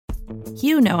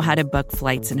You know how to book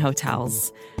flights and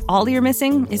hotels. All you're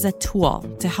missing is a tool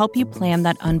to help you plan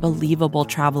that unbelievable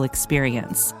travel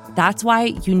experience. That's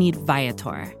why you need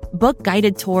Viator. Book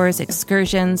guided tours,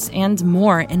 excursions, and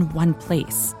more in one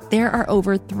place. There are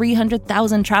over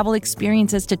 300,000 travel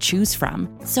experiences to choose from,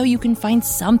 so you can find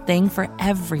something for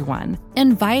everyone.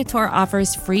 And Viator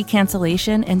offers free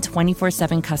cancellation and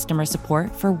 24/7 customer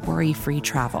support for worry-free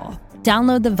travel.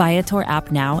 Download the Viator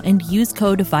app now and use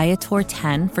code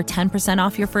Viator10 for 10%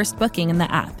 off your first booking in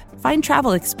the app. Find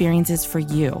travel experiences for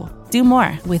you. Do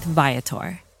more with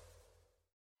Viator.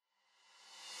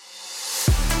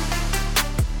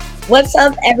 What's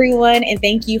up, everyone, and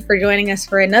thank you for joining us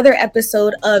for another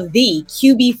episode of the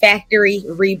QB Factory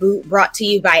Reboot, brought to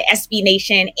you by SB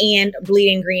Nation and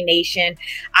Bleeding Green Nation.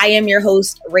 I am your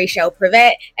host, Rachel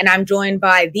Prevet, and I'm joined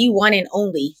by the one and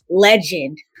only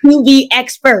legend, QB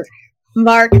expert,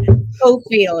 Mark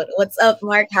Cofield. What's up,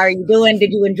 Mark? How are you doing?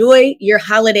 Did you enjoy your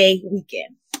holiday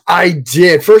weekend? I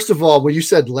did. First of all, when you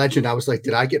said legend, I was like,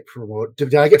 did I get promoted?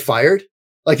 Did I get fired?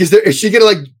 Like, is she gonna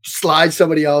like slide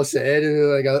somebody else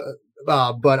in? Like,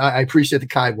 but I appreciate the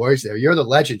kind words there. You're the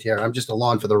legend here. I'm just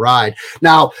along for the ride.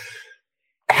 Now,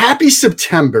 happy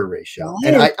September, Rachel.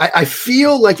 And I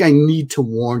feel like I need to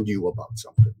warn you about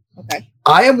something. Okay.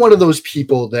 I am one of those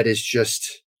people that is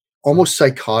just almost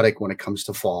psychotic when it comes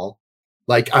to fall.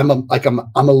 Like I'm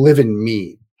a living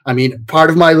meme. I mean,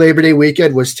 part of my Labor Day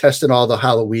weekend was testing all the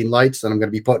Halloween lights that I'm going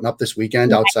to be putting up this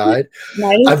weekend outside.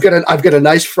 Nice. I've got a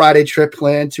nice Friday trip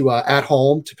planned to at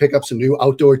home to pick up some new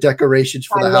outdoor decorations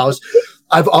for the house.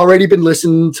 I've already been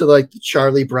listening to like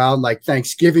Charlie Brown, like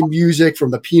Thanksgiving music from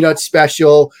the Peanuts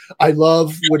special. I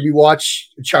love when we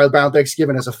watch Charlie Brown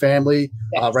Thanksgiving as a family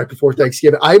right before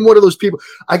Thanksgiving. I'm one of those people.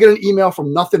 I get an email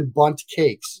from Nothing Bunt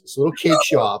Cakes, this little cake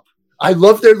shop. I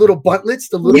love their little buntlets,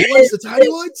 the little ones, the tiny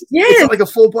ones. Yeah. It's not like a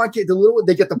full bunt cake. The little one,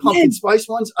 they get the pumpkin spice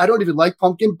ones. I don't even like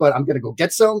pumpkin, but I'm going to go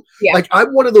get some. Yeah. Like,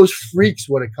 I'm one of those freaks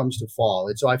when it comes to fall.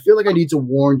 And so I feel like I need to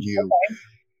warn you. Okay.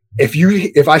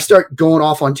 If I start going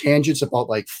off on tangents about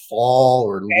like fall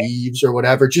or leaves or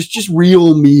whatever, just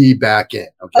reel me back in.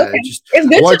 Okay. Just it's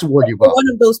good I wanted to warn you about one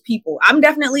of those people. I'm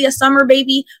definitely a summer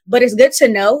baby, but it's good to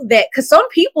know that because some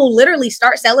people literally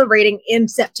start celebrating in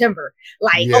September.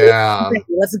 Like,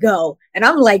 let's go. And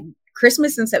I'm like,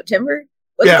 Christmas in September?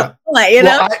 Like, you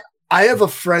know? I have a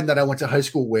friend that I went to high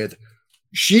school with.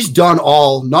 She's done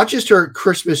not just her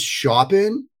Christmas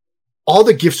shopping, all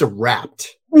the gifts are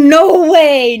wrapped. No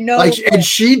way. And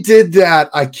she did that.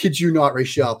 I kid you not,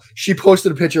 Rachel. She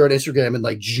posted a picture on Instagram in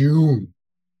like June.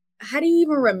 How do you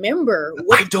even remember?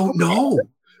 I don't know.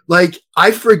 Like,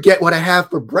 I forget what I have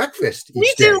for breakfast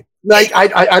each day. Like,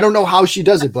 I don't know how she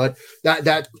does it, but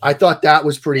that I thought that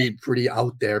was pretty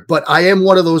out there. But I am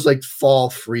one of those like fall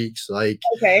freaks. Like,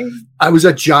 I was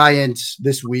at Giants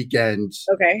this weekend,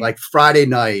 like Friday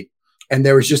night. And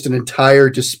there was just an entire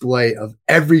display of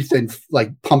everything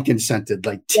like pumpkin scented,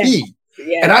 like tea.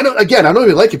 Yeah. And I don't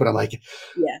even like it, but I'm like,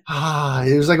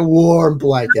 it was like a warm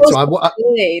blanket. So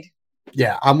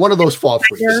I'm one of those fall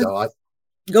freaks. So I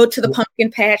go to the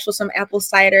pumpkin patch with some apple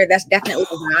cider. That's definitely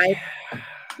the vibe.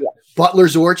 Yeah.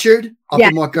 Butler's Orchard up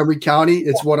in Montgomery County.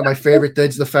 It's one of my favorite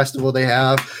things, the festival they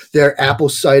have. Their apple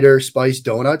cider spiced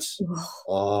donuts.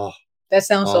 That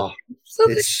sounds so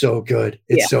good. It's so good.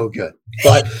 It's so good.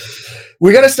 But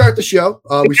we're going to start the show.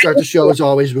 We start the show, as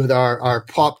always, with our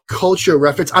pop culture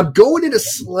reference. I'm going in a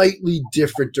slightly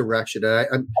different direction.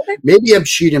 Maybe I'm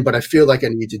cheating, but I feel like I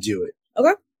need to do it.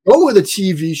 Okay. Go with a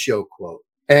TV show quote.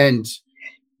 And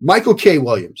Michael K.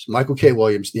 Williams,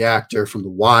 the actor from The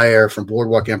Wire, from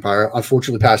Boardwalk Empire,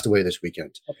 unfortunately passed away this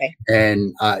weekend. Okay.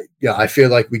 And I feel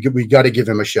like we got to give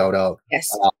him a shout out. Yes.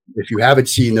 If you haven't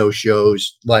seen those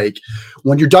shows, like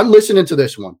when you're done listening to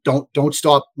this one, don't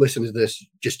stop listening to this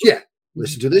just yet.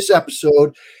 Listen to this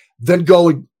episode, then go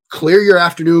and clear your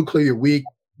afternoon, clear your week,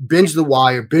 binge The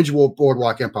Wire, binge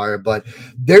Boardwalk Empire. But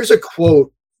there's a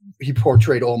quote he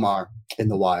portrayed Omar in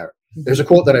The Wire. There's a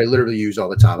quote that I literally use all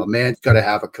the time. A man's got to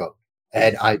have a coat.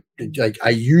 And I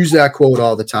use that quote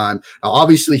all the time. Now,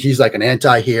 obviously, he's like an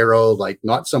anti-hero, like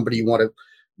not somebody you want to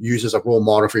use as a role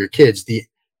model for your kids. The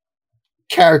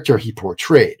character he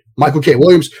portrayed, Michael K.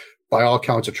 Williams, by all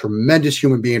accounts, a tremendous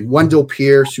human being. Wendell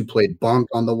Pierce, who played Bunk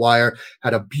on The Wire,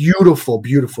 had a beautiful,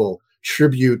 beautiful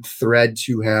tribute thread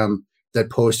to him that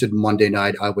posted Monday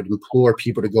night. I would implore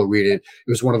people to go read it. It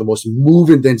was one of the most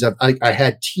moving things. I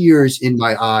had tears in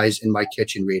my eyes in my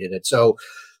kitchen reading it. So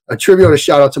a tribute and a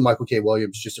shout out to Michael K.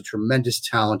 Williams, just a tremendous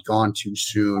talent gone too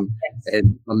soon.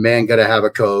 And a man got to have a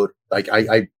code. Like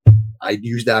I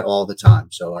use that all the time.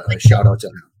 So a shout out to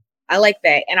him. I like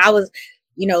that. And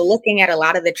looking at a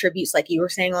lot of the tributes, like you were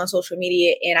saying on social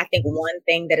media, and I think one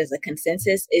thing that is a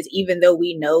consensus is, even though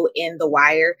we know in The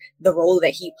Wire, the role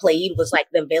that he played was like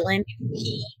the villain,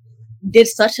 he did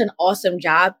such an awesome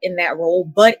job in that role,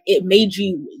 but it made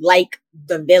you like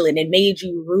the villain. It made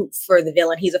you root for the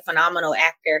villain. He's a phenomenal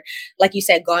actor. Like you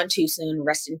said, gone too soon.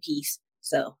 Rest in peace.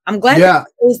 So I'm glad that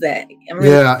was that.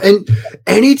 And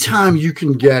anytime you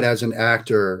can get, as an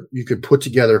actor, you could put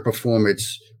together a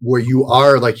performance where you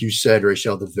are, like you said,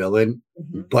 Rachel, the villain,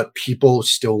 but people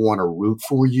still want to root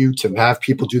for you, to have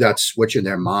people do that switch in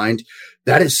their mind.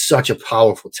 That is such a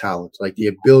powerful talent. Like the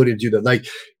ability to do that, like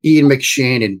Ian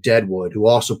McShane in Deadwood, who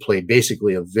also played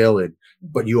basically a villain,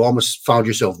 but you almost found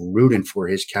yourself rooting for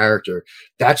his character.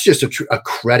 That's just a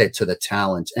credit to the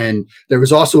talent. And there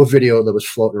was also a video that was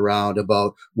floating around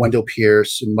about Wendell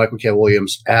Pierce and Michael K.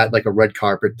 Williams at like a red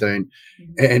carpet thing.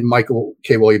 And Michael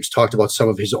K. Williams talked about some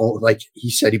of his own, like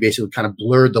he said, he basically kind of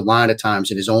blurred the line at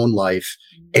times in his own life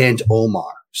and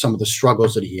Omar, some of the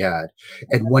struggles that he had.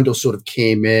 And Wendell sort of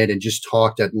came in and just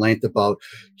talked at length about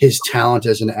his talent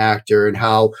as an actor and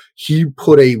how he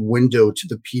put a window to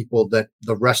the people that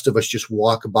the rest of us just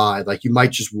walk by. Like you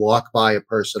might just walk by a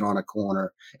person on a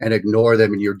corner and ignore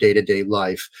them in your day-to-day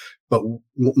life. But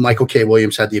Michael K.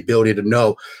 Williams had the ability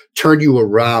to turn you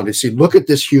around and say, look at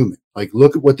this human. Like,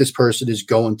 look at what this person is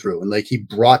going through. And like, he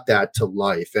brought that to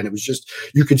life. And it was just,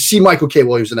 you could see Michael K.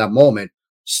 Williams in that moment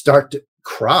start to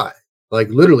cry. Like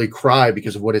literally cry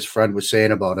because of what his friend was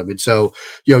saying about him. And so,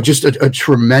 just a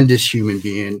tremendous human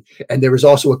being. And there was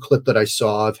also a clip that I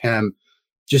saw of him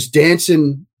just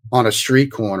dancing on a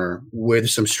street corner with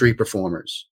some street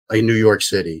performers in New York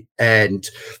City. And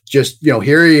just,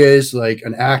 here he is, like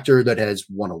an actor that has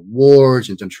won awards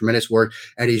and done tremendous work.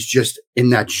 And he's just in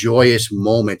that joyous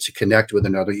moment to connect with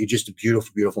another. It's just a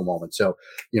beautiful, beautiful moment. So,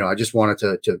 I just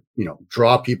wanted to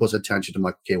draw people's attention to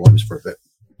Michael K. Williams for a bit.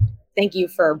 Thank you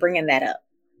for bringing that up.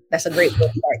 That's a great way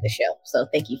to start the show. So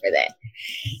thank you for that.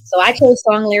 So I chose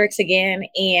song lyrics again,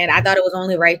 and I thought it was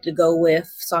only right to go with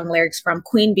song lyrics from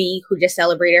Queen Bee, who just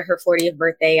celebrated her 40th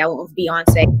birthday. I went with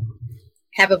Beyonce.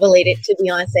 Happy belated to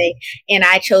Beyonce. And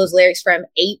I chose lyrics from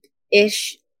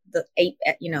Ape-ish, the Ape,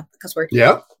 because we're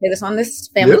this on this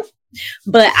family. Yep.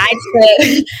 But I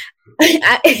said,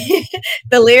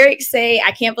 the lyrics say,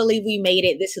 I can't believe we made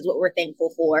it. This is what we're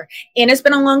thankful for. And it's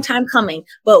been a long time coming,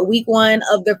 but week 1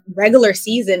 of the regular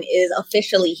season is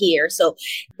officially here. So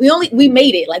we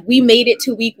made it. Like we made it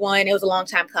to week 1. It was a long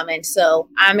time coming. So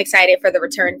I'm excited for the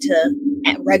return to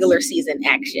regular season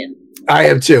action. I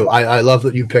am too. I love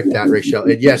that you picked that, Rachel.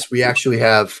 And yes, we actually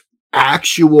have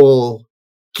actual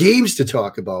games to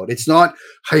talk about. It's not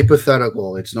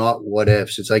hypothetical. It's not what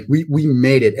ifs. It's like we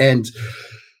made it. And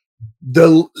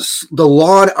the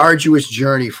long, arduous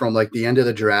journey from like the end of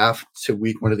the draft to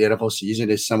week 1 of the NFL season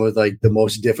is some of like the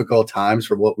most difficult times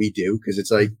for what we do. Cause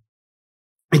it's like,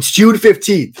 it's June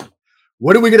 15th.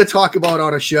 What are we going to talk about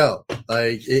on a show?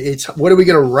 Like what are we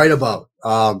going to write about?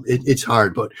 It's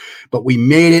hard, but we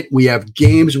made it. We have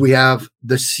games. We have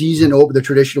the the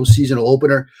traditional season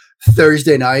opener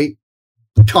Thursday night.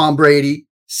 Tom Brady,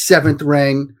 7th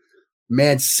ring,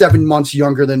 man, 7 months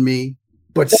younger than me,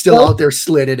 but still out there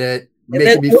slitting it,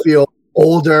 making me feel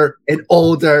older and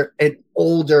older and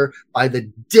older by the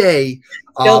day.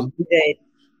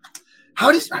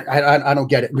 How does I don't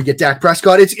get it? We get Dak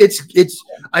Prescott. It's.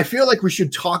 I feel like we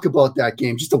should talk about that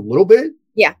game just a little bit.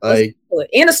 Yeah, and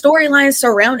a storyline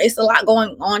it's a lot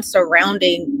going on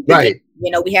surrounding. Right.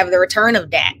 We have the return of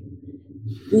Dak.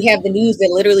 We have the news that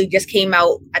literally just came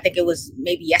out. I think it was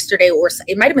maybe yesterday or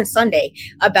it might have been Sunday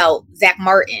about Zach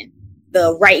Martin,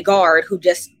 the right guard who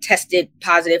just tested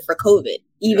positive for COVID,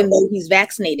 even though he's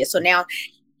vaccinated. So now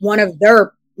one of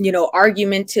their,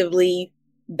 argumentatively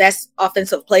best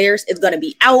offensive players is going to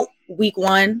be out week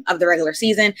 1 of the regular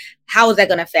season. How is that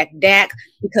going to affect Dak?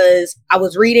 Because I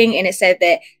was reading and it said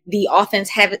that the offense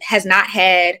has not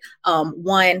had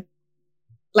one,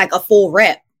 like a full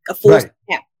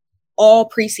snap all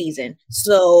preseason.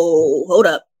 So hold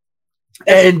up.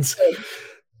 And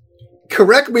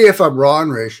correct me if I'm wrong,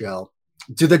 Rachel.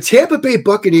 Do the Tampa Bay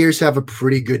Buccaneers have a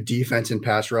pretty good defense and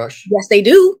pass rush? Yes, they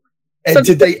do. And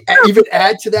did they even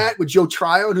add to that with Joe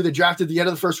Tryon, who they drafted at the end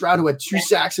of the first round, who had 2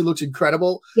 sacks and looks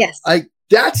incredible? Yes. Like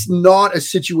that's not a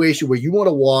situation where you want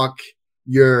to walk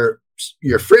your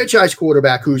franchise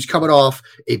quarterback who's coming off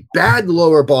a bad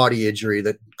lower body injury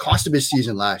that cost him his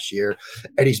season last year.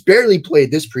 And he's barely played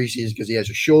this preseason because he has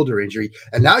a shoulder injury.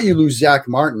 And now you lose Zach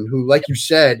Martin, who, like you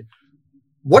said,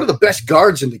 one of the best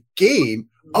guards in the game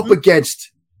up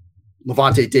against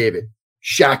Levante David,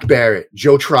 Shaq Barrett,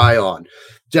 Joe Tryon.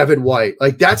 Devin White.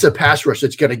 Like, that's a pass rush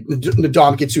that's going to,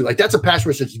 Ndamukong, like, that's a pass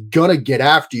rush that's going to get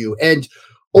after you. And,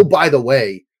 oh, by the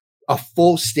way, a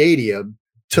full stadium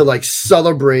to, like,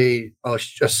 celebrate a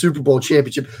Super Bowl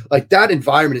championship, like, that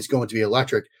environment is going to be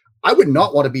electric. I would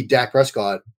not want to be Dak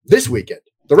Prescott this weekend.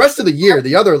 The rest of the year,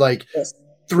 the other, like,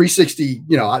 360,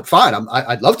 fine.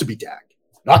 I'd love to be Dak.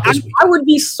 Not this week. I would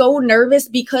be so nervous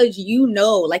because,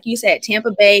 like you said,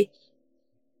 Tampa Bay,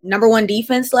 #1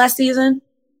 defense last season,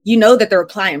 that they're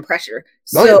applying pressure.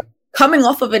 So coming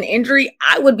off of an injury,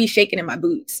 I would be shaking in my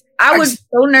boots. I was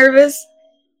so nervous.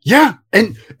 Yeah.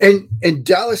 And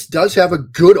Dallas does have a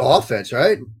good offense,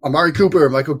 right? Amari Cooper,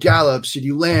 Michael Gallup,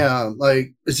 CeeDee Lamb,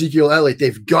 like Ezekiel Elliott,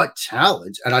 they've got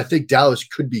talent. And I think Dallas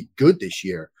could be good this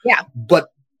year. Yeah. But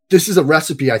this is a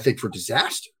recipe, I think, for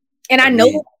disaster. And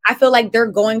I feel like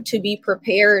they're going to be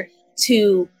prepared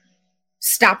to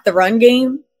stop the run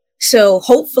game. So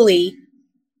hopefully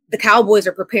the Cowboys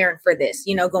are preparing for this,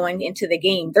 going into the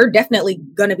game. They're definitely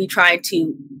going to be trying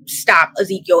to stop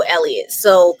Ezekiel Elliott.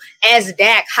 So as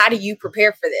Dak, how do you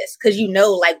prepare for this? Because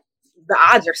like the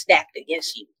odds are stacked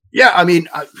against you. Yeah, I mean,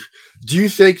 do you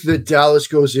think that Dallas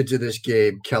goes into this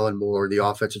game, Kellen Moore, the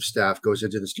offensive staff goes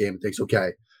into this game and thinks,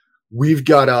 okay, we've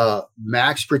got a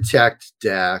max protect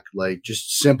Dak, like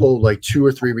just simple, like 2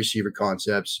 or 3 receiver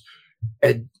concepts,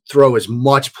 and throw as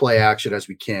much play action as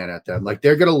we can at them. Like,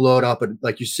 they're going to load up, and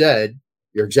like you said,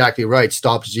 you're exactly right,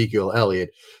 stop Ezekiel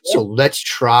Elliott. Yeah. So let's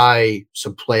try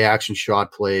some play action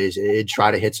shot plays and try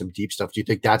to hit some deep stuff. Do you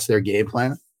think that's their game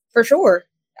plan? For sure.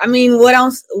 I mean, what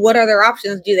else? What other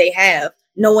options do they have?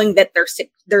 Knowing that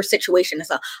their situation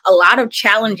is a lot of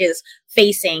challenges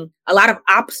facing, a lot of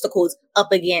obstacles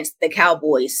up against the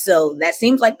Cowboys. So that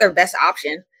seems like their best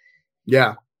option.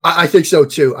 Yeah, I think so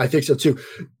too.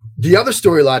 The other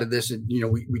storyline of this, and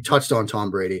we touched on Tom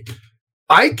Brady.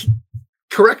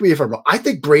 Correct me if I'm wrong, I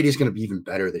think Brady's going to be even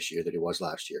better this year than he was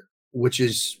last year, which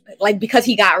is like because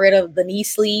he got rid of the knee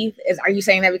sleeve. Are you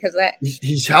saying that because of that?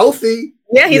 He's healthy.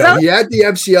 Yeah, he's healthy. He had the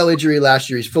MCL injury last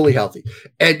year. He's fully healthy.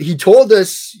 And he told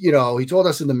us, in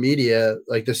the media,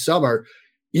 like this summer,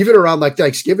 even around like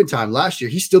Thanksgiving time last year,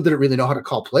 he still didn't really know how to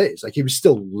call plays. Like, he was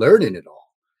still learning it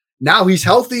all. Now he's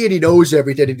healthy and he knows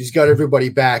everything and he's got everybody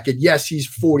back. And yes, he's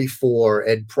 44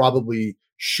 and probably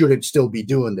shouldn't still be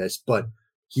doing this, but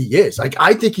he is. Like,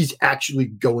 I think he's actually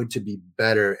going to be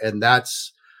better. And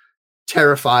that's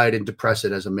terrified and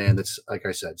depressing as a man that's, like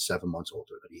I said, 7 months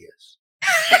older than he is.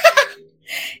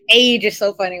 Age is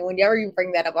so funny. Whenever you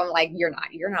bring that up, I'm like, you're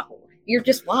not old. You're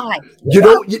just wise.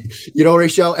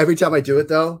 Rachel, every time I do it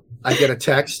though, I get a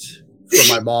text from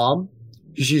my mom.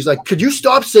 She's like, could you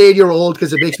stop saying you're old?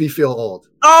 Because it makes me feel old.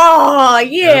 Oh,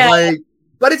 yeah.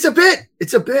 But it's a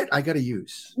bit I got to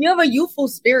use. You have a youthful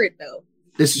spirit though.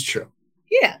 This is true.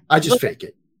 Yeah. I just fake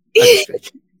it.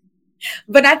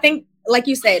 But I think, like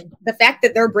you said, the fact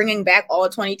that they're bringing back all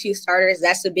 22 starters,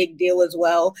 that's a big deal as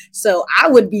well. So I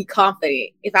would be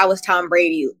confident if I was Tom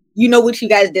Brady. You know what you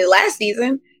guys did last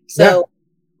season. So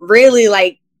really,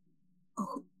 like,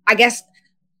 I guess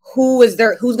who's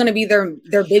going to be their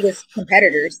biggest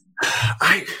competitors?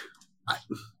 I'm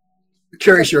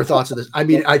curious your thoughts on this. I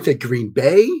mean, I think Green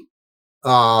Bay,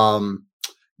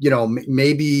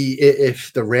 maybe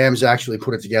if the Rams actually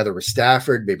put it together with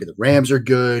Stafford, maybe the Rams are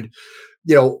good.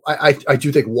 I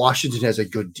do think Washington has a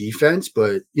good defense,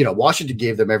 but, Washington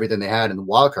gave them everything they had in the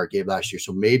wildcard game last year.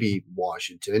 So maybe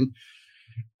Washington.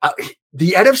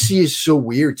 The NFC is so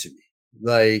weird to me.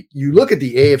 Like, you look at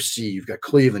the AFC, you've got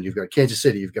Cleveland, you've got Kansas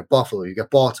City, you've got Buffalo, you've got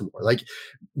Baltimore, like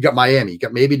you got Miami, you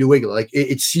got maybe New England. Like,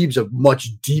 it seems a much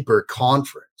deeper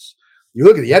conference. You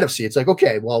look at the NFC, it's like,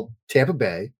 okay, well, Tampa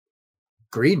Bay,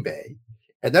 Green Bay,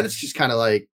 and then it's just kind of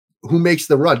like, who makes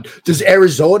the run? Does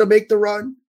Arizona make the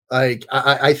run? Like,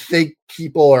 I think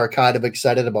people are kind of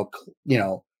excited about,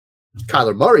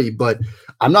 Kyler Murray, but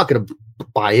I'm not going to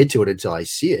buy into it until I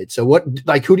see it. So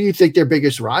who do you think their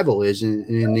biggest rival is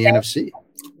in the NFC?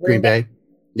 Green Bay?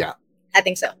 Yeah. I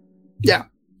think so. Yeah.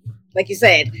 Like you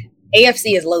said,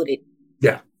 AFC is loaded.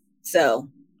 Yeah. So.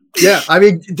 Yeah. I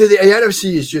mean, the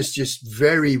NFC is just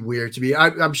very weird to me.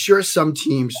 I'm sure some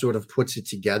team sort of puts it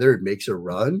together and makes a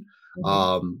run.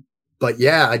 Mm-hmm. But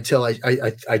yeah, until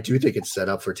I do think it's set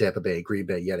up for Tampa Bay and Green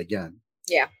Bay yet again.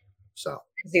 Yeah. So.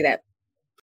 I can see that.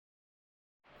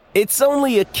 It's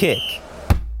only a kick.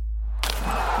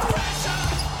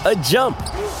 A jump.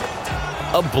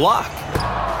 A block.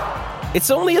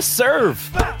 It's only a serve.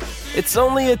 It's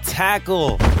only a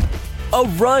tackle. A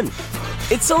run.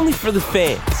 It's only for the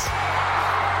fans.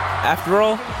 After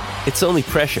all, it's only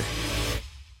pressure.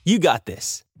 You got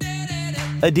this.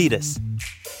 Adidas.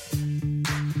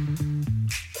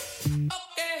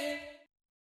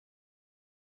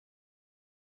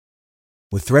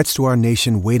 With threats to our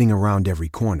nation waiting around every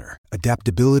corner,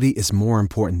 adaptability is more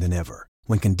important than ever.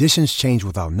 When conditions change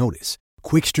without notice,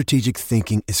 quick strategic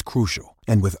thinking is crucial.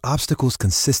 And with obstacles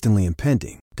consistently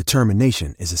impending,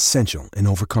 determination is essential in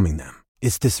overcoming them.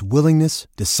 It's this willingness,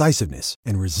 decisiveness,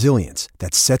 and resilience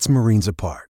that sets Marines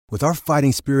apart. With our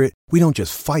fighting spirit, we don't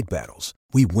just fight battles,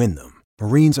 we win them.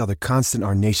 Marines are the constant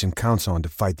our nation counts on to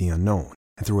fight the unknown.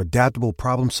 And through adaptable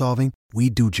problem solving, we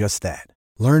do just that.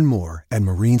 Learn more at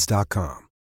marines.com.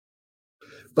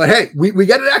 But hey, we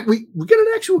got an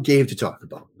actual game to talk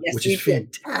about, which is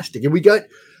fantastic. And we got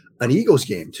an Eagles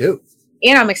game too.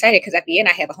 And I'm excited because at the end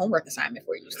I have a homework assignment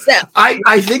for you. So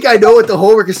I think I know what the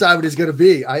homework assignment is going to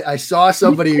be. I saw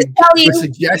somebody with a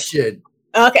suggestion.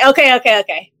 Okay.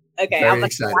 Very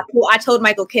excited. I told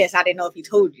Michael Kiss. I didn't know if he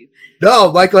told you.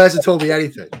 No, Michael hasn't told me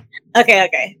anything.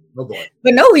 Okay. Oh boy.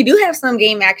 But no, we do have some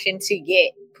game action to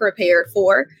get prepared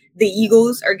for. The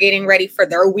Eagles are getting ready for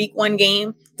their week 1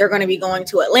 game. They're going to be going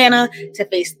to Atlanta to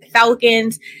face the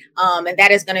Falcons. And that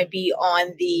is going to be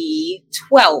on the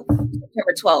 12th,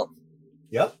 September 12th.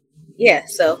 Yep. Yeah.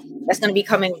 So that's going to be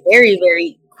coming very,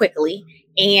 very quickly.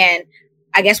 And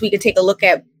I guess we could take a look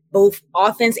at both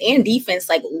offense and defense.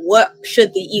 Like, what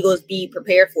should the Eagles be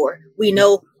prepared for? We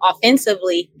know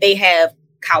offensively they have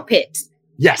Kyle Pitts.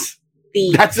 Yes.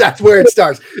 That's where it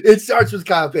starts. It starts with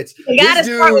Kyle Pitts.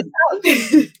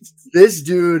 This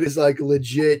dude is like a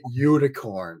legit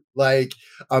unicorn. Like,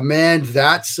 a man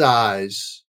that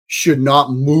size should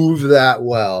not move that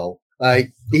well.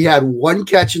 Like, he had 1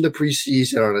 catch in the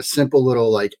preseason on a simple little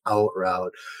like out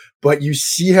route, but you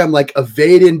see him like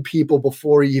evading people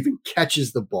before he even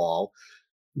catches the ball.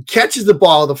 He catches the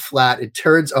ball in the flat. It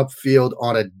turns upfield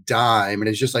on a dime and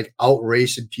it's just like out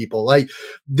racing people. Like,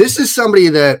 this is somebody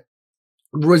that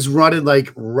was running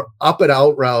like up and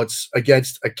out routes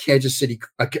against a Kentucky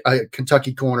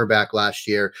cornerback last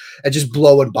year and just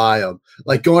blowing by him,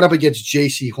 like going up against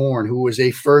J.C. Horn, who was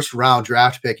a 1st round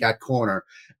draft pick at corner,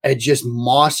 and just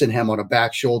mossing him on a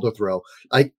back shoulder throw.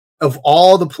 Like, of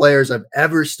all the players I've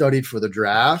ever studied for the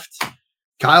draft,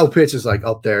 Kyle Pitts is like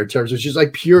up there in terms of just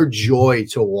like pure joy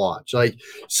to watch. Like,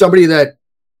 somebody that,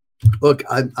 look,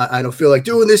 I don't feel like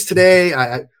doing this today.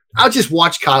 I'll just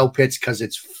watch Kyle Pitts because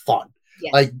it's fun.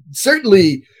 Yes. Like,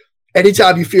 certainly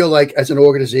anytime you feel like as an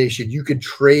organization you could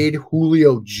trade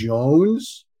Julio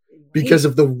Jones because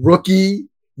of the rookie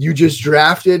you just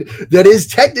drafted that is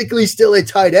technically still a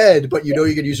tight end, but you know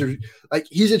you could use her. Like,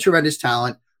 he's a tremendous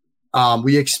talent.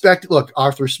 We expect, look,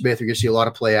 Arthur Smith, you're going to see a lot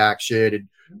of play action, and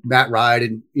Matt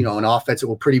Ryan, and an offense that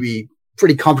will be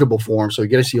pretty comfortable for him. So you're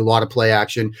going to see a lot of play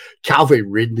action. Calvin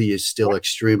Ridley is still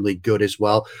extremely good as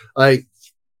well. Like,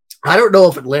 I don't know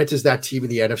if Atlanta's that team in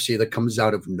the NFC that comes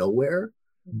out of nowhere,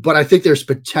 but I think there's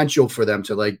potential for them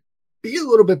to like be a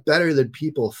little bit better than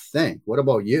people think. What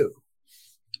about you?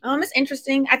 It's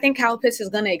interesting. I think Kyle Pitts is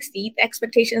going to exceed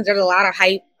expectations. There's a lot of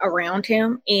hype around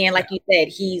him. And like you said,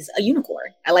 he's a unicorn.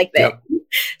 I like that. Yep.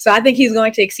 So I think he's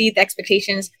going to exceed the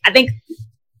expectations. I think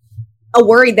a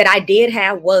worry that I did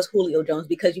have was Julio Jones,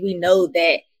 because we know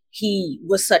that he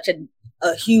was such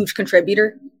a huge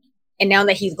contributor. And now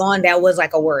that he's gone, that was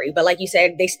like a worry. But like you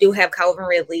said, they still have Calvin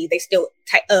Ridley. They still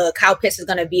Kyle Pitts is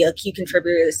going to be a key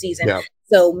contributor this season. Yeah.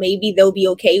 So maybe they'll be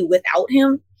okay without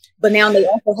him. But now they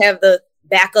also have the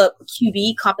backup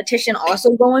QB competition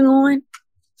also going on.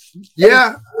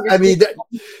 Yeah, I mean,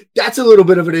 that's a little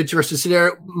bit of an interesting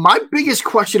scenario. My biggest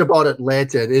question about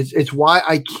Atlanta is it's why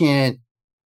I can't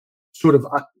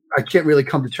really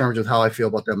come to terms with how I feel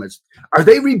about them. Are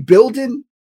they rebuilding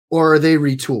or are they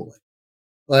retooling?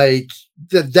 Like,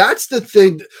 that's the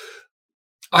thing.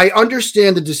 I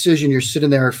understand the decision. You're sitting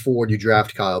there at Ford. You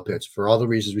draft Kyle Pitts for all the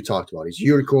reasons we talked about. He's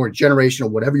unicorn,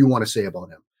 generational, whatever you want to say about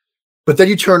him. But then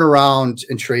you turn around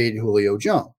and trade Julio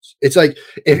Jones. It's like,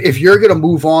 if you're going to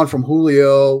move on from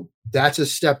Julio, that's a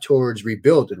step towards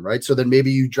rebuilding, right? So then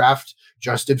maybe you draft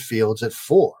Justin Fields at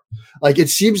 4. Like, it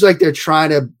seems like they're trying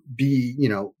to be,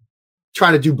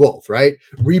 trying to do both, right?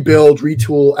 Rebuild,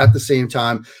 retool at the same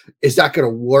time. Is that going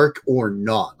to work or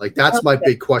not? Like, that's my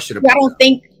big question about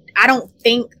I don't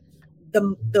think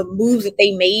the moves that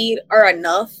they made are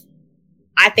enough.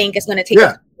 I think it's going to take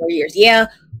 4 years. Yeah,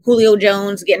 Julio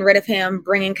Jones, getting rid of him,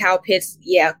 bringing Kyle Pitts,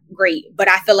 yeah, great. But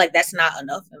I feel like that's not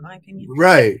enough, in my opinion.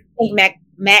 Right. I think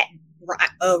Matt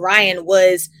Ryan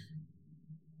was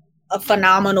a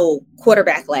phenomenal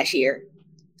quarterback last year.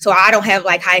 So I don't have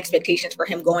like high expectations for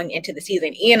him going into the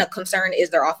season. And a concern is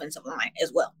their offensive line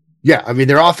as well. Yeah, I mean,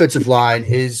 their offensive line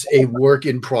is a work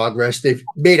in progress. They've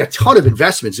made a ton of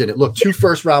investments in it. Look, 2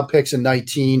 first-round picks in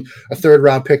 19, a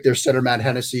third-round pick, their center, Matt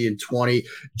Hennessy, in 20.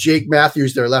 Jake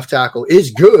Matthews, their left tackle,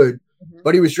 is good,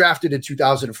 but he was drafted in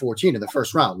 2014 in the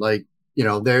first round. Like, you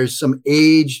know, there's some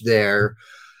age there.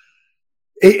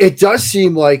 It does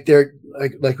seem like they're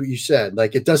like what you said,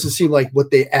 like it doesn't seem like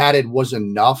what they added was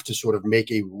enough to sort of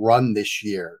make a run this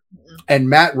year. And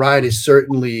Matt Ryan is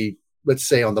certainly, let's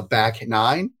say, on the back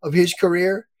nine of his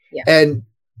career. Yeah. And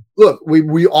look,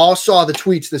 we all saw the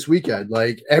tweets this weekend.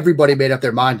 Like everybody made up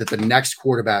their mind that the next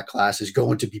quarterback class is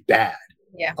going to be bad.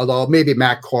 Yeah. Although maybe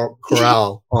Matt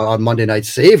Corral on Monday night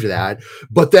saved that.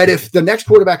 But that if the next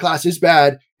quarterback class is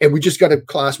bad and we just got a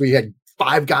class where you had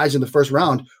 5 guys in the first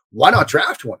round, why not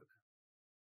draft one?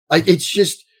 Like, it's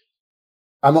just,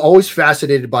 I'm always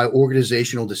fascinated by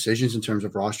organizational decisions in terms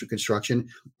of roster construction.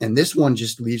 And this one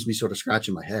just leaves me sort of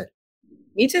scratching my head.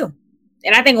 Me too.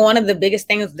 And I think one of the biggest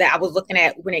things that I was looking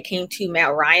at when it came to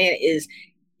Matt Ryan is,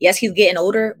 yes, he's getting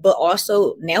older, but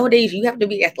also nowadays you have to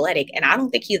be athletic. And I don't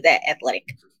think he's that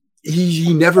athletic.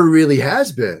 He never really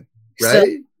has been, right? So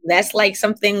that's like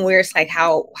something where it's like,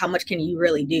 how much can you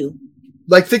really do?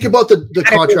 Like, think about the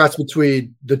contrast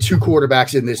between the 2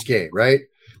 quarterbacks in this game, right?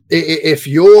 If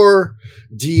you're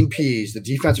Dean Pease, the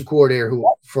defensive coordinator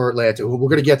for Atlanta, who we're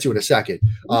going to get to in a second,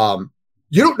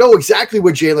 you don't know exactly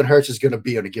where Jalen Hurts is going to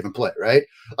be on a given play, right?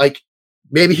 Like,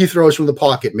 maybe he throws from the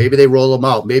pocket, maybe they roll him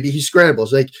out, maybe he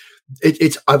scrambles. Like,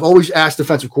 it's I've always asked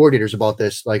defensive coordinators about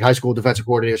this, like high school defensive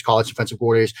coordinators, college defensive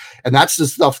coordinators, and that's the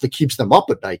stuff that keeps them up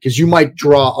at night, because you might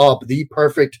draw up the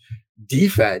perfect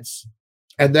defense,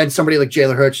 and then somebody like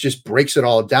Jalen Hurts just breaks it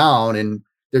all down, and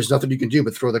there's nothing you can do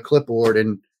but throw the clipboard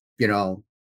and, you know,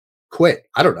 quit.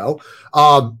 I don't know.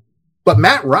 But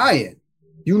Matt Ryan,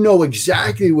 you know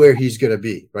exactly where he's going to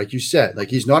be. Like you said, like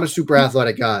he's not a super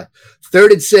athletic guy.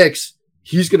 3rd and 6,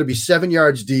 he's going to be 7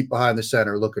 yards deep behind the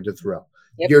center looking to throw.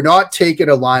 Yep. You're not taking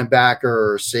a linebacker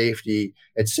or a safety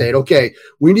and saying, okay,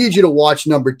 we need you to watch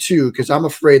number 2 because I'm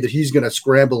afraid that he's going to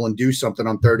scramble and do something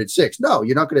on 3rd and 6. No,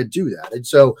 you're not going to do that. And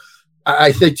so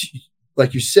I think,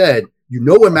 like you said, you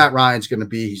know where Matt Ryan's going to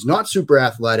be. He's not super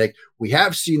athletic. We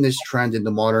have seen this trend in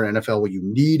the modern NFL where you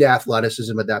need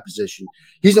athleticism at that position.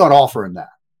 He's not offering that.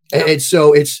 And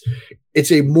so it's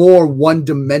a more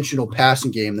one-dimensional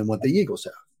passing game than what the Eagles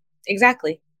have.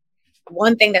 Exactly.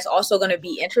 One thing that's also going to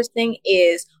be interesting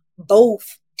is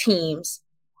both teams'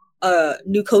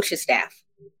 new coaching staff.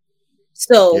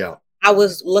 So yeah. I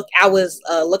was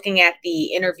looking at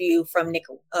the interview from Nick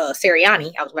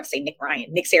Sirianni. I was about to say Nick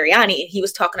Sirianni, and he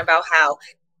was talking about how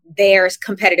there's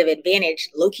competitive advantage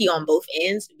low-key on both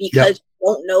ends because you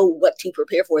don't know what to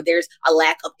prepare for. There's a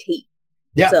lack of tape.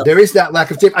 Yeah, so there is that lack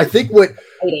of tape. I think what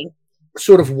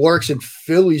sort of works in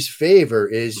Philly's favor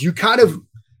is you kind of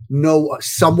know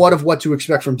somewhat of what to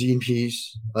expect from Dean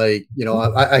Pease. Like, you know,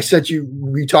 I said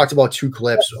we talked about 2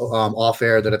 clips off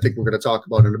air that I think we're going to talk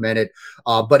about in a minute,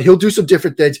 but he'll do some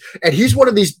different things. And he's one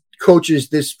of these coaches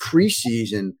this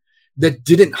preseason that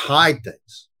didn't hide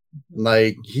things.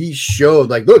 Like, he showed,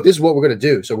 like, look, this is what we're going to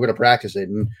do. So we're going to practice it.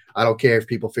 And I don't care if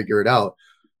people figure it out.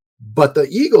 But the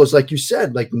Eagles, like you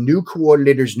said, like new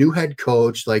coordinators, new head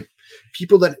coach, like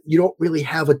people that you don't really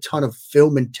have a ton of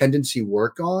film and tendency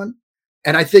work on.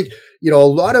 And I think, you know, a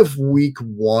lot of week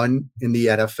 1 in the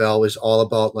NFL is all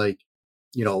about, like,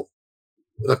 you know,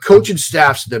 the coaching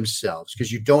staffs themselves,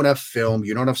 because you don't have film,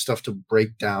 you don't have stuff to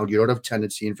break down, you don't have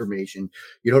tendency information,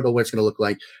 you don't know what it's going to look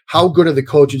like. How good are the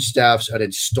coaching staffs at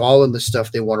installing the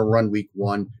stuff they want to run week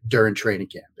 1 during training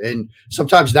camp? And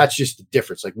sometimes that's just the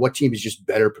difference. Like, what team is just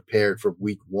better prepared for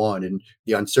week 1 and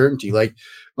the uncertainty? Like,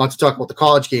 not to talk about the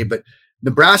college game, but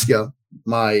Nebraska,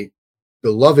 my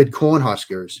beloved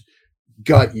Cornhuskers,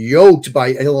 got yoked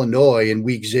by Illinois in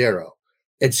week 0.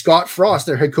 And Scott Frost,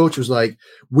 their head coach, was like,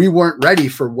 we weren't ready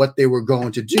for what they were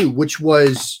going to do, which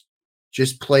was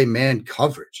just play man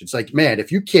coverage. It's like, man,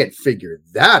 if you can't figure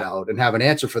that out and have an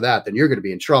answer for that, then you're going to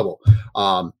be in trouble.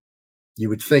 You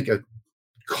would think a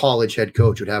college head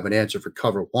coach would have an answer for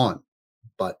cover 1,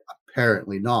 but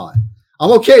apparently not.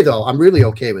 I'm okay, though. I'm really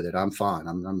okay with it. I'm fine.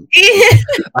 I'm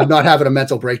not having a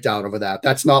mental breakdown over that.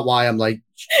 That's not why I'm, like,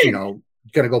 you know,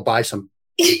 going to go buy some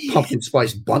pumpkin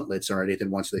spice buntlets or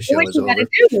anything once the show is over.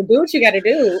 Do what you got to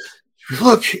do.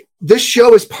 Look, this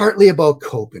show is partly about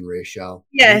coping, Rachel.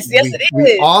 Yes, it is.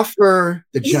 We offer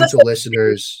the gentle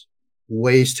listeners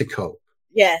ways to cope.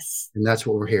 Yes. And that's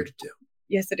what we're here to do.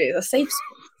 Yes, it is. A safe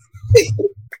space.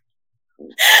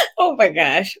 Oh, my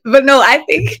gosh. But no, I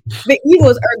think the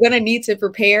Eagles are going to need to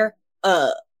prepare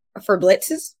for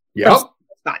blitzes. Yep.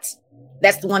 Spots.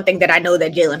 That's the one thing that I know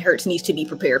that Jalen Hurts needs to be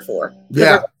prepared for.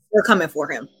 Yeah. They're coming for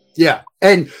him. Yeah.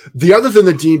 And the other thing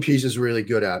that Dean Pease is really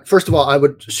good at, first of all, I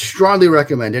would strongly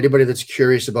recommend anybody that's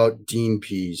curious about Dean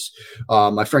Pease.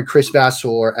 My friend Chris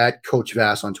Vassor at Coach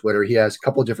Vass on Twitter, he has a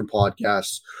couple of different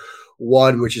podcasts.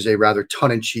 one, which is a rather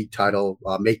tongue-in-cheek title,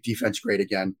 Make Defense Great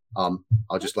Again.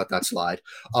 I'll just let that slide.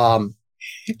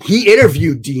 He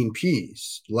interviewed Dean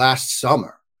Pease last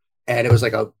summer, and it was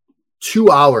like a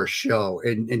 2-hour show.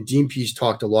 And Dean Pease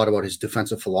talked a lot about his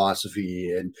defensive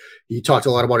philosophy, and he talked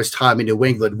a lot about his time in New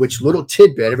England, which little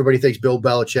tidbit, everybody thinks Bill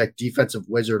Belichick, defensive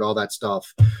wizard, all that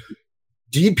stuff.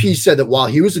 Dean Pease said that while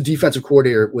he was a defensive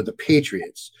coordinator with the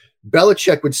Patriots,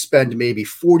 Belichick would spend maybe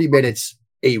 40 minutes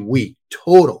a week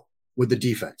total with the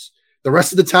defense. The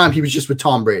rest of the time, he was just with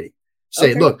Tom Brady,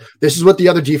 saying, look, this is what the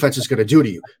other defense is going to do to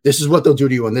you. This is what they'll do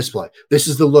to you on this play. This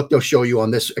is the look they'll show you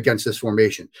on this against this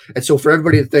formation. And so for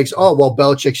everybody that thinks, oh, well,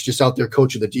 Belichick's just out there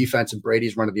coaching the defense and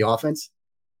Brady's running the offense,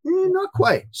 not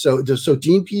quite. So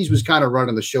Dean Pease was kind of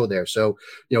running the show there. So,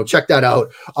 check that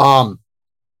out.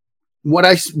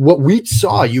 What we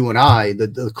saw, you and I,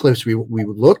 the clips we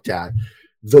looked at,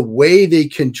 the way they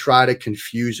can try to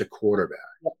confuse a quarterback,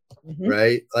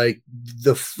 right? Like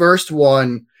the first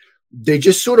one, they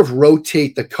just sort of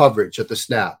rotate the coverage at the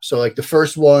snap. So like the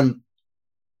first one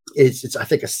it's I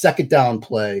think a second down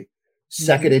play,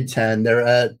 second and 10. They're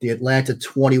at the Atlanta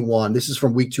 21. This is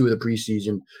from week 2 of the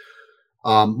preseason.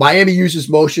 Miami uses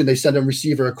motion. They send a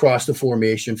receiver across the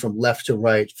formation from left to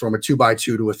right, from a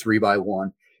 2x2 to a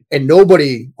 3x1. And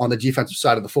nobody on the defensive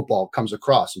side of the football comes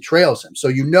across and trails him. So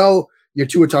you're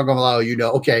Tua Tagovailoa,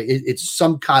 okay, it's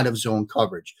some kind of zone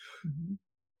coverage.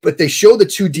 But they show the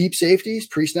 2 deep safeties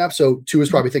pre-snap. So Tua is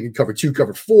probably thinking cover 2,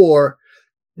 cover 4.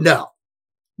 No.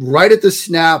 Right at the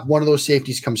snap, one of those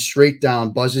safeties comes straight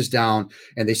down, buzzes down,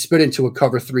 and they spit into a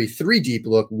cover 3 deep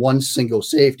look, one single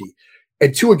safety.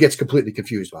 And Tua gets completely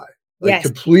confused by it.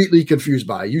 Completely confused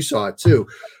by it. You saw it too,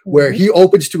 where he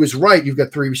opens to his right. You've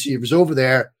got 3 receivers over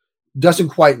there. Doesn't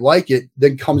quite like it,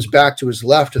 then comes back to his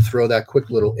left to throw that quick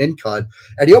little in cut.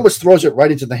 And he almost throws it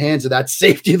right into the hands of that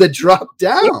safety that dropped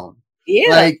down.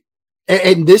 Yeah.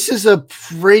 And this is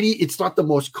it's not the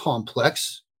most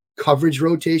complex coverage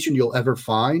rotation you'll ever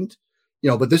find,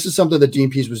 but this is something that Dean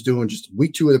Pease was doing just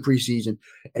week 2 of the preseason,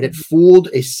 and it fooled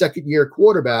a second-year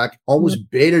quarterback, almost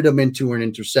baited him into an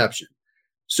interception.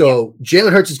 So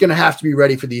Jalen Hurts is going to have to be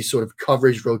ready for these sort of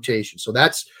coverage rotations. So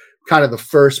that's kind of the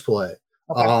first play.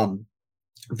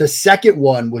 The second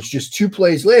one was just 2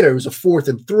 plays later. It was a 4th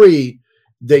and 3.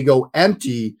 They go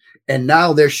empty, and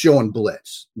now they're showing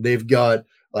blitz. They've got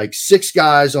like 6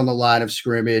 guys on the line of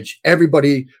scrimmage.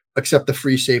 Everybody except the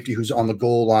free safety who's on the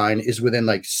goal line is within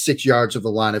like 6 yards of the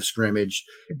line of scrimmage.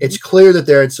 It's clear that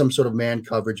they're in some sort of man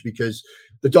coverage because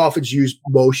the Dolphins use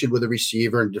motion with a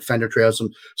receiver and defender trails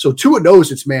them. So Tua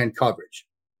knows it's man coverage,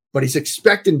 but he's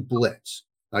expecting blitz.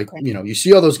 You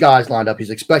see all those guys lined up. He's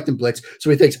expecting blitz. So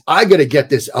he thinks, I got to get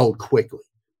this out quickly.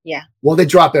 Yeah. Well, they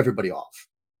drop everybody off.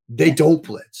 They don't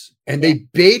blitz. And they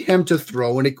bait him to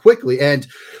throw in it quickly. And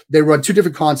they run 2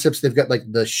 different concepts. They've got like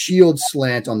the shield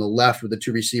slant on the left with the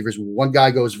 2 receivers. One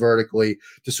guy goes vertically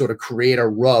to sort of create a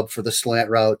rub for the slant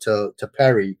route to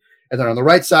Perry. And then on the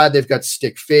right side, they've got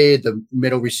stick fade. The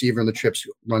middle receiver in the trips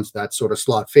runs that sort of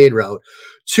slot fade route.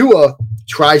 Tua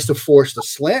tries to force the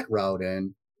slant route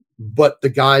in. But the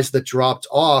guys that dropped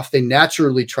off, they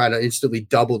naturally try to instantly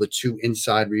double the 2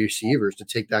 inside receivers to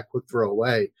take that quick throw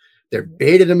away. They're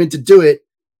baited him into do it,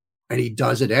 and he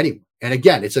does it anyway. And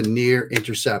again, it's a near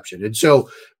interception. And so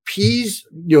Pease,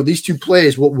 these 2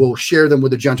 plays, we'll share them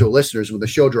with the gentle listeners when the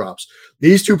show drops.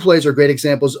 These 2 plays are great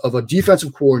examples of a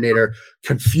defensive coordinator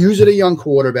confusing a young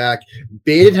quarterback,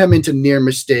 baited him into near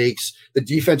mistakes. The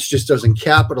defense just doesn't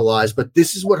capitalize. But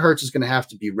this is what Hurts is going to have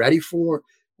to be ready for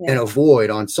and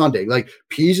avoid on Sunday. Like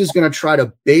Pease is going to try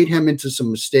to bait him into some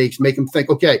mistakes, make him think,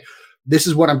 okay, this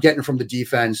is what I'm getting from the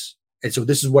defense. And so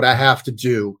this is what I have to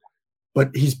do. But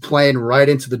he's playing right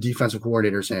into the defensive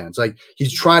coordinator's hands. Like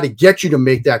he's trying to get you to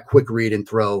make that quick read and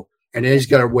throw. And then he's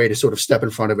got a way to sort of step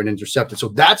in front of and intercept it. So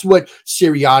that's what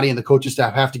Sirianni and the coaching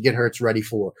staff have to get Hurts ready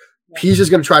for. Pease is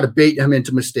going to try to bait him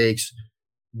into mistakes.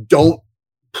 Don't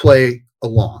play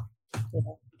along.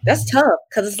 That's tough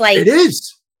because it's like, it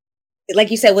is. Like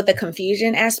you said, with the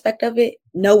confusion aspect of it,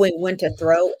 knowing when to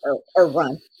throw or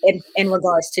run in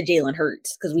regards to Jalen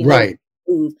Hurts, because we know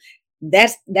move.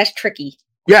 That's tricky.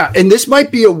 Yeah, and this might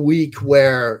be a week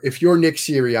where if you're Nick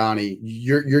Sirianni,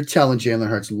 you're telling Jalen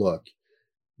Hurts, look,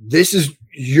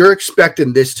 you're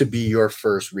expecting this to be your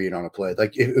first read on a play.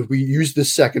 Like if we use the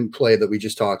second play that we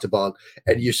just talked about,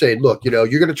 and you say, look, you're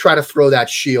going to try to throw that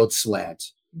shield slant.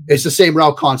 It's the same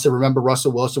route concept. Remember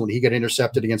Russell Wilson when he got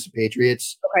intercepted against the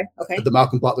Patriots? Okay. The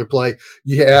Malcolm Butler play.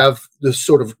 You have the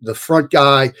sort of the front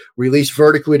guy release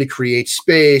vertically to create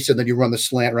space, and then you run the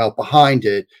slant route behind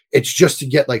it. It's just to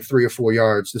get like 3 or 4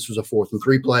 yards. This was a 4th and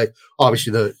 3 play.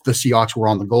 Obviously, the Seahawks were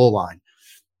on the goal line.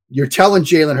 you're telling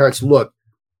Jalen Hurts, look,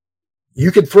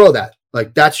 you can throw that.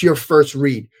 Like, that's your first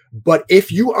read. But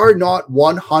if you are not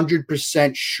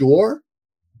 100% sure,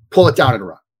 pull it down and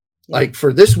run. Yeah. Like,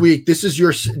 for this week, this is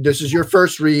your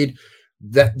first read.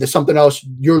 That there's something else.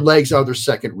 Your legs are their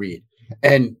second read.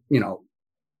 And,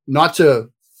 not to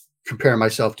compare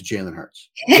myself to Jalen Hurts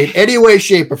in any way,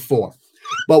 shape, or form.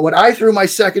 But when I threw my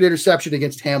second interception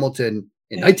against Hamilton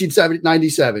in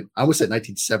 1997, I almost said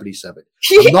 1977.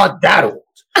 I'm not that old.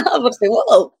 I was going to say,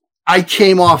 whoa. I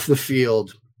came off the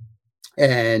field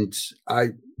and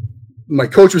my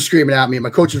coach was screaming at me. My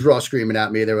coaches were all screaming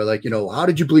at me. They were like, how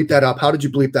did you bleep that up? How did you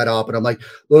bleep that up? And I'm like,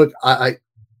 look, I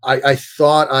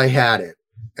thought I had it.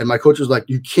 And my coach was like,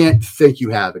 you can't think you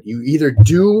have it. You either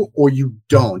do or you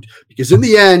don't. Because in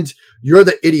the end, you're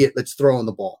the idiot that's throwing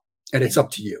the ball. And it's up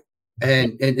to you.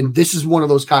 And this is one of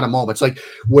those kind of moments. Like,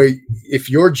 where if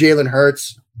you're Jalen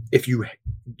Hurts,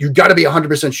 you got to be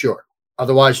 100% sure.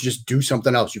 Otherwise, just do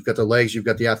something else. You've got the legs, you've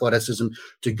got the athleticism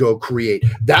to go create.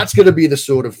 That's going to be the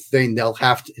sort of thing he'll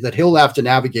have to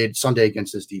navigate Sunday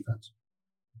against this defense.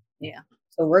 Yeah.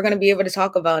 So we're going to be able to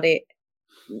talk about it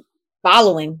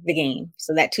following the game.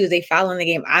 So that Tuesday following the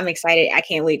game, I'm excited. I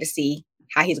can't wait to see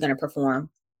how he's going to perform.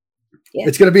 Yeah.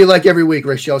 It's going to be like every week,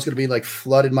 Rachel. It's going to be like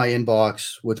flooded my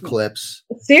inbox with clips.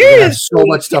 Seriously, so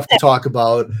much stuff to talk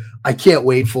about. I can't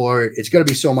wait for it. It's going to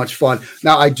be so much fun.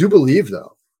 Now, I do believe,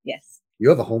 though. Yes. You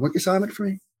have a homework assignment for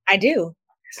me? I do.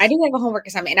 I do have a homework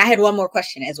assignment, and I had one more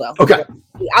question as well. Okay.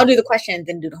 I'll do the question and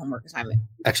then do the homework assignment.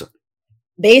 Excellent.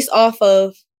 Based off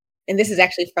of, and this is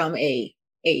actually from a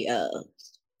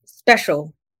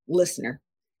special listener.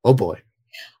 Oh boy.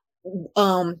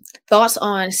 Thoughts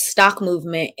on stock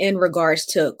movement in regards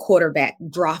to quarterback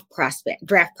draft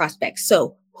prospects.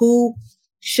 So who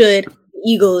should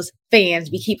Eagles fans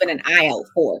be keeping an eye out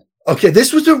for? Okay,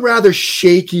 this was a rather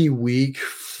shaky week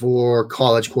for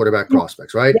college quarterback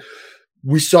prospects, right? Yeah.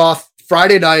 We saw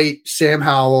Friday night, Sam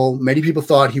Howell. Many people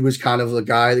thought he was kind of a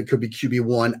guy that could be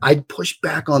QB1. I'd push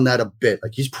back on that a bit.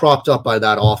 Like, he's propped up by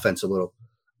that offense a little.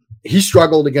 He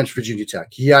struggled against Virginia Tech.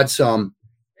 He had some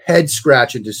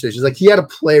head-scratching decisions. Like, he had a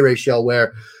play, Rachel,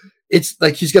 where it's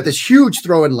like he's got this huge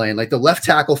throw-in lane. Like, the left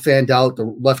tackle fanned out, the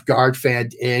left guard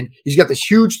fanned in. He's got this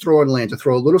huge throw-in lane to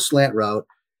throw a little slant route.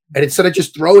 And instead of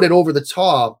just throwing it over the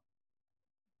top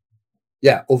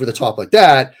like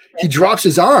that, he drops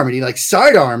his arm and he like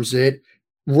sidearms it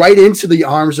right into the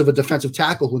arms of a defensive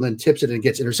tackle who then tips it and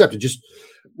gets intercepted.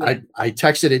 I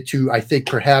texted it to, I think,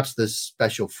 perhaps the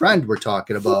special friend we're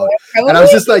talking about. And I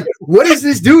was just like, what is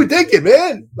this dude thinking,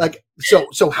 man? Like,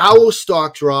 so Howell's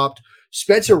stock dropped.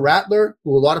 Spencer Rattler,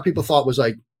 who a lot of people thought was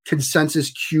like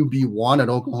consensus QB1 at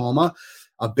Oklahoma,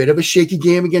 a bit of a shaky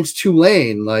game against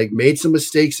Tulane, like made some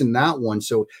mistakes in that one.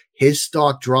 So his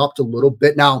stock dropped a little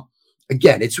bit. Now,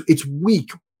 again, it's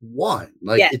week one.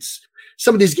 Like, it's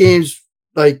some of these games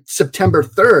like September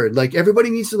 3rd. Like, everybody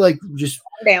needs to like just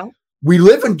down. We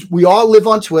all live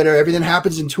on Twitter. Everything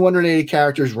happens in 280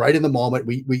 characters right in the moment.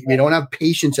 We don't have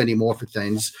patience anymore for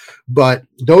things. But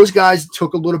those guys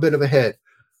took a little bit of a hit.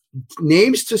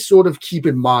 Names to sort of keep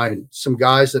in mind, some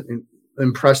guys that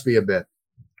impressed me a bit.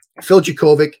 Phil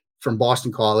Jakovic from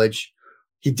Boston College.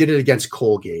 He did it against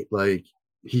Colgate. Like,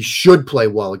 he should play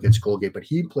well against Colgate, but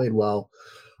he played well.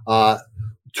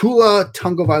 Tua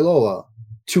Tagovailoa,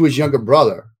 Tua's younger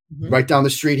brother, right down the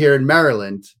street here in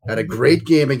Maryland, had a great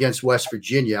game against West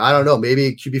Virginia. I don't know.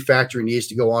 Maybe QB Factory needs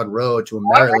to go on road to a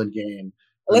Maryland game.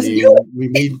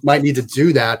 We might need to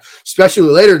do that, especially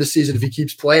later this season if he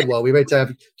keeps playing well. We might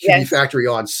have QB Factory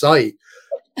on site.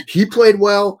 He played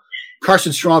well.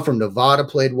 Carson Strong from Nevada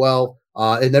played well.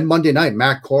 And then Monday night,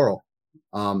 Matt Corral.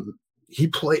 He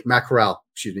played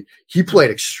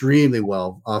extremely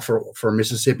well for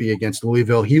Mississippi against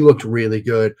Louisville. He looked really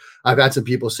good. I've had some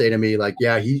people say to me, like,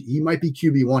 yeah, he might be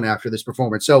QB1 after this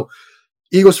performance. So,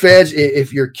 Eagles fans,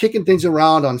 if you're kicking things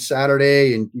around on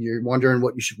Saturday and you're wondering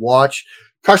what you should watch,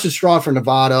 Carson Strong from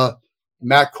Nevada,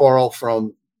 Matt Corral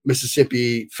from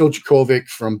Mississippi, Phil Jakovic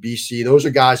from BC. Those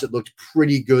are guys that looked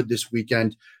pretty good this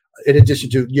weekend. In addition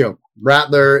to,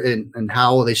 Rattler and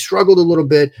Howell, they struggled a little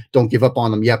bit. Don't give up on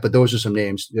them yet, but those are some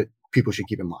names that people should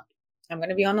keep in mind. I'm going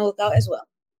to be on the lookout as well.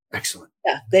 Excellent.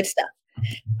 Yeah, good stuff.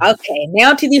 Okay,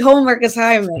 now to the homework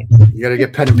assignment. You got to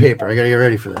get pen and paper. I got to get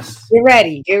ready for this. Get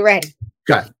ready.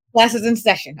 Okay. Classes in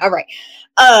session. All right.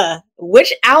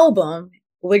 Which album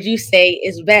would you say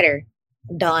is better?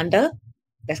 Donda,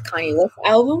 that's Kanye West's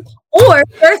album, or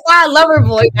Certified Lover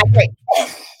Boy by Drake?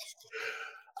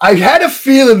 I had a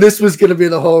feeling this was going to be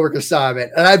the homework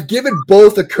assignment, and I've given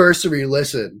both a cursory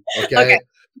listen. Okay.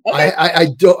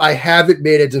 I haven't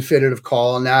made a definitive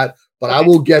call on that, But I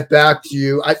will get back to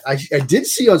you. I did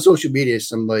see on social media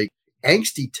some like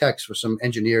angsty texts for some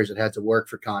engineers that had to work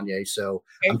for Kanye. So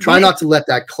I'm trying not to let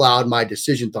that cloud my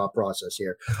decision thought process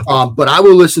here. But I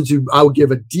will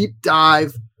give a deep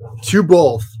dive to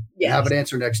both and have an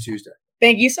answer next Tuesday.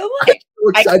 Thank you so much. I'm so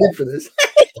excited for this.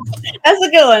 That's a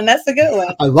good one. That's a good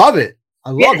one. I love it. I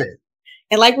love it.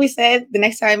 And like we said, the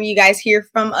next time you guys hear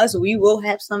from us, we will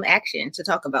have some action to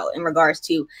talk about in regards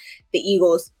to the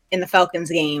Eagles and the Falcons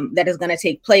game that is going to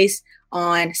take place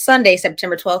on Sunday,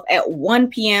 September 12th at 1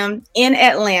 p.m. in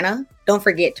Atlanta. Don't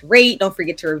forget to rate. Don't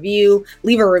forget to review.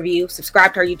 Leave a review.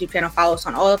 Subscribe to our YouTube channel. Follow us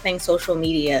on all things social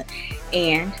media.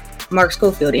 And Mark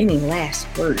Schofield, any last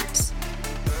words?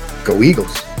 Go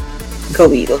Eagles.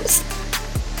 Go Eagles.